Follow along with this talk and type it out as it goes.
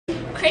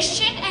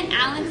Christian and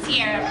Alan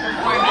Sierra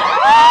performing.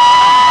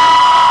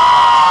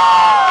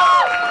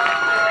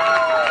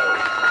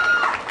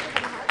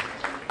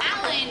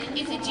 Alan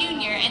is a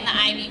junior in the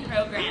IB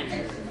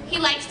program. He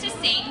likes to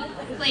sing,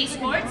 play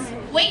sports,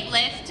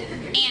 weightlift,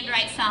 and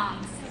write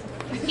songs.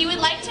 He would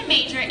like to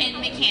major in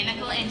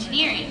mechanical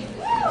engineering.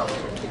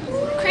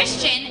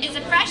 Christian is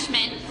a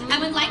freshman and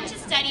would like to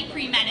study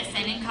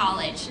pre-medicine in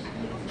college.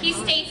 He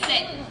states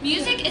that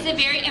music is a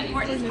very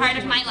important part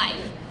of my life.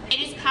 It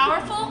is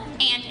powerful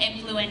and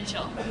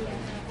influential.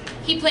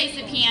 He plays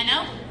the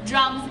piano,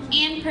 drums,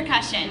 and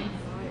percussion.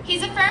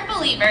 He's a firm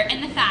believer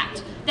in the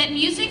fact that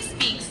music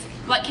speaks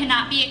what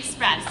cannot be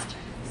expressed,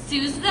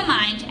 soothes the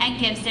mind and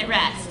gives it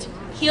rest,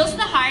 heals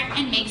the heart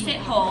and makes it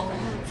whole,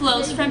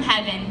 flows from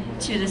heaven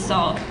to the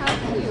soul.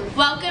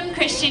 Welcome,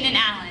 Christian and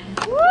Alan.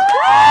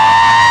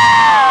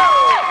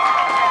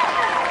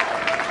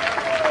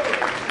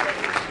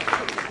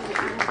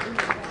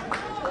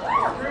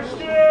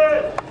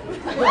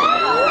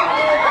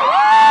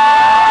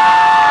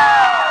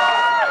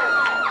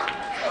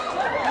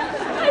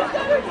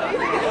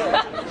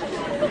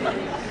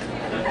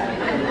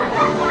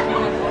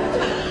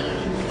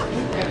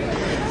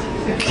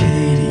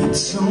 Katie,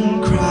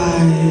 don't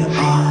cry,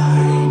 I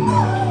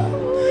know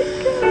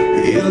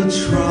you're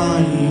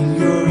trying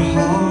your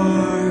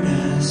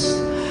hardest,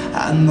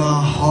 and the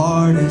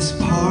hardest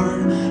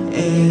part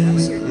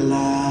is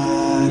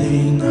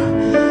letting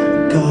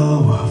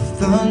go of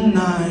the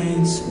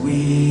nights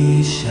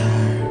we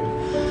shared.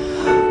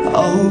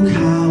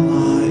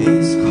 Ocala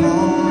is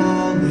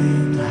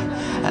calling,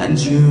 and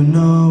you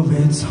know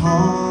it's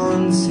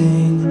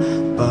haunting,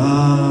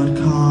 but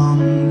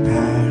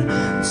compared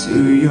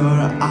to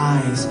your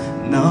eyes,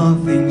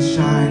 nothing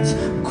shines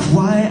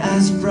quite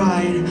as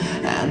bright.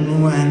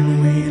 And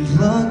when we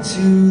look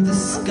to the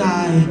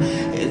sky,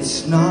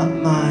 it's not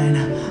mine,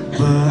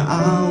 but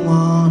I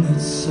want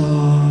it so.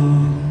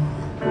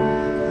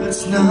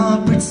 Let's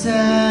not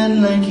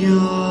pretend like you're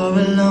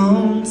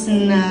alone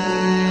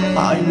tonight.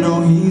 I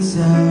know he's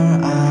there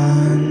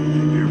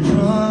and you're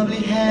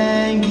probably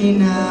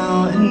hanging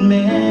out and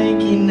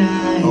making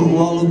eyes. Oh,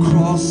 all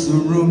across the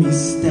room he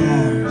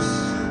stares.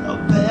 I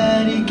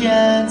bet he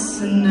gets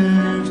the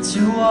nerve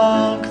to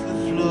walk the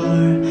floor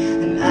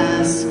and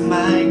ask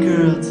my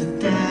girl to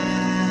dance.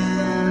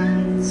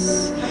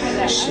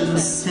 She'll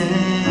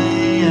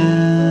say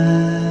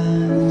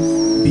yes,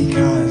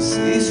 because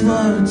these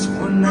words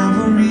were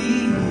never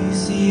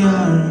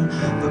easier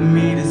for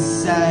me to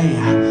say.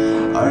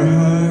 I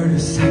heard a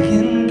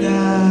second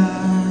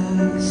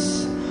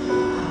guess,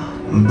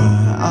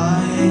 but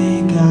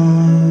I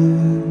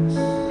guess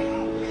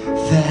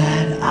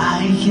that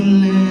I can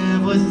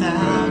live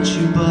without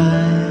you,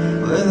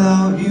 but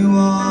without you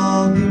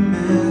I'll be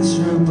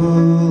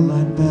miserable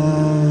at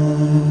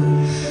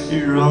best.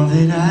 You're all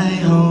that I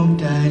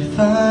hoped I'd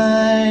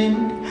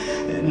find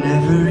in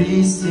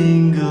every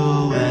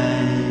single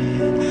way,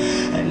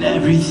 and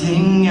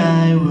everything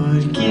I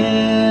would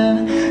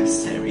give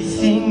is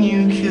everything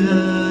you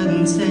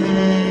couldn't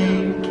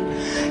take.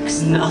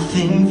 'Cause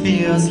nothing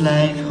feels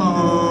like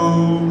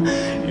home,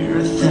 you're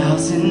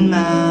 1,000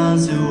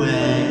 miles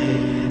away.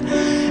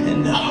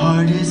 And the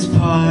hardest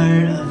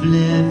part of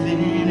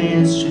living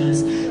is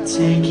just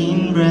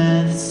taking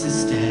breaths to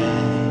stay.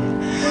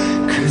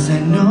 'Cause I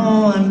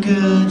know I'm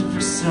good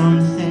for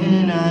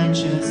something, I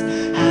just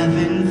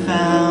haven't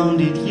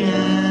found it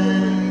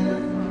yet.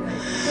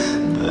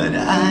 But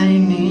I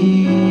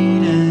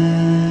need it.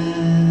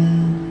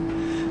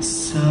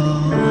 So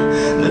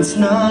let's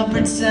not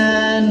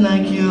pretend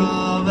like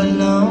you're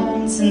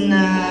alone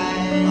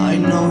tonight. I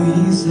know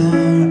he's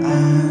there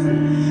and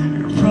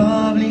you're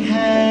probably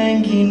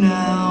hanging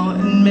out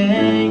and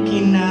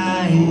making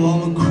eyes.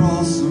 All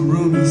across the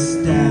room he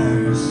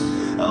stares.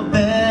 I'll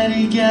bet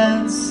he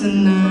gets the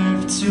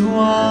nerve to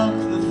walk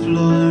the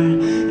floor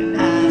and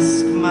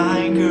ask my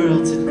girl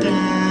to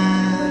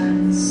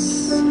dance.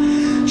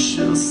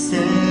 She'll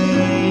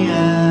say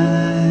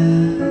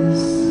yes,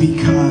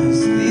 because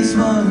these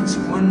words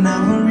were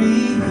never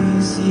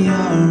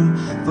easier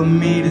for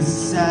me to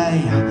say.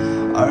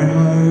 I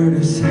heard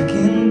a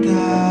second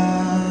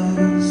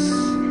guess,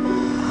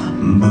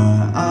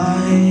 but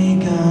I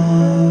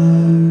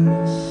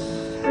guess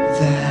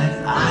that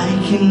I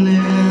can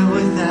live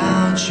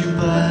without you,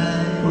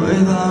 but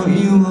without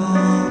you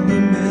I'll be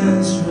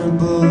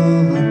miserable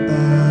at best.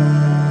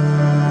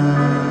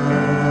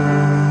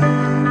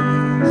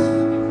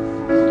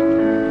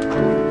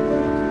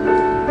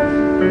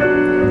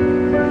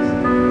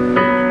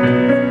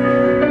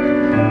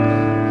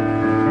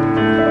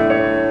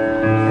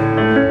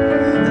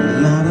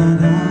 La da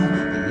da,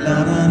 la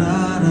da da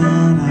da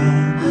da,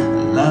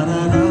 la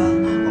da da,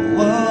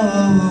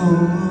 whoa,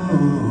 whoa.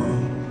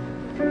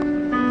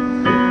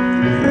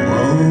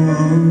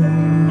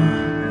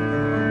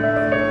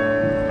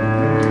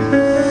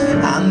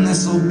 And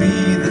this'll be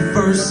the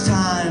first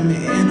time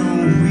in a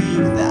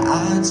week that I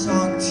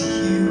talk to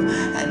you,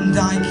 and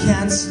I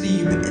can't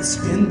sleep. It's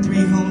been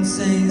 3 whole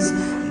days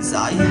since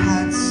I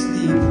had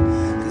sleep,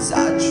 'cause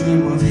I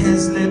dream of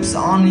his lips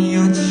on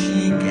your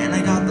cheek, and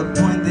I got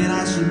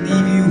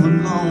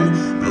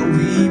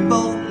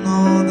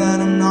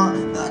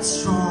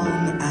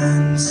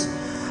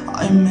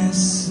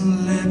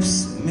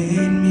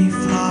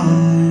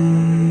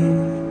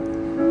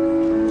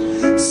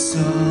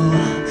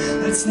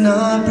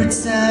not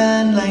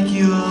pretend like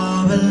you're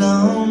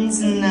alone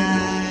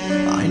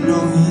tonight. I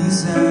know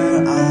he's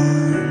there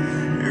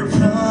and you're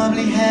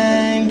probably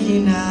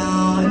hanging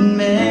out and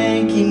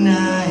making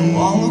night.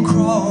 All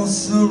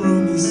across the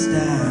room he's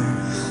there.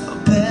 I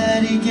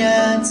bet he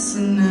gets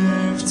the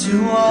nerve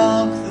to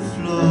walk the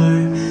floor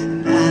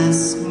and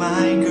ask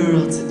my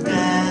girl to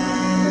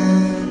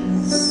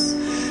dance.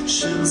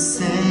 She'll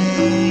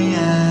say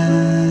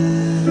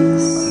yes,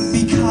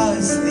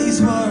 because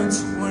these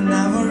words were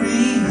never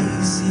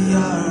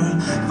easier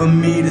for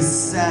me to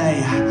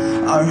say.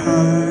 I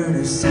heard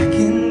her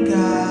second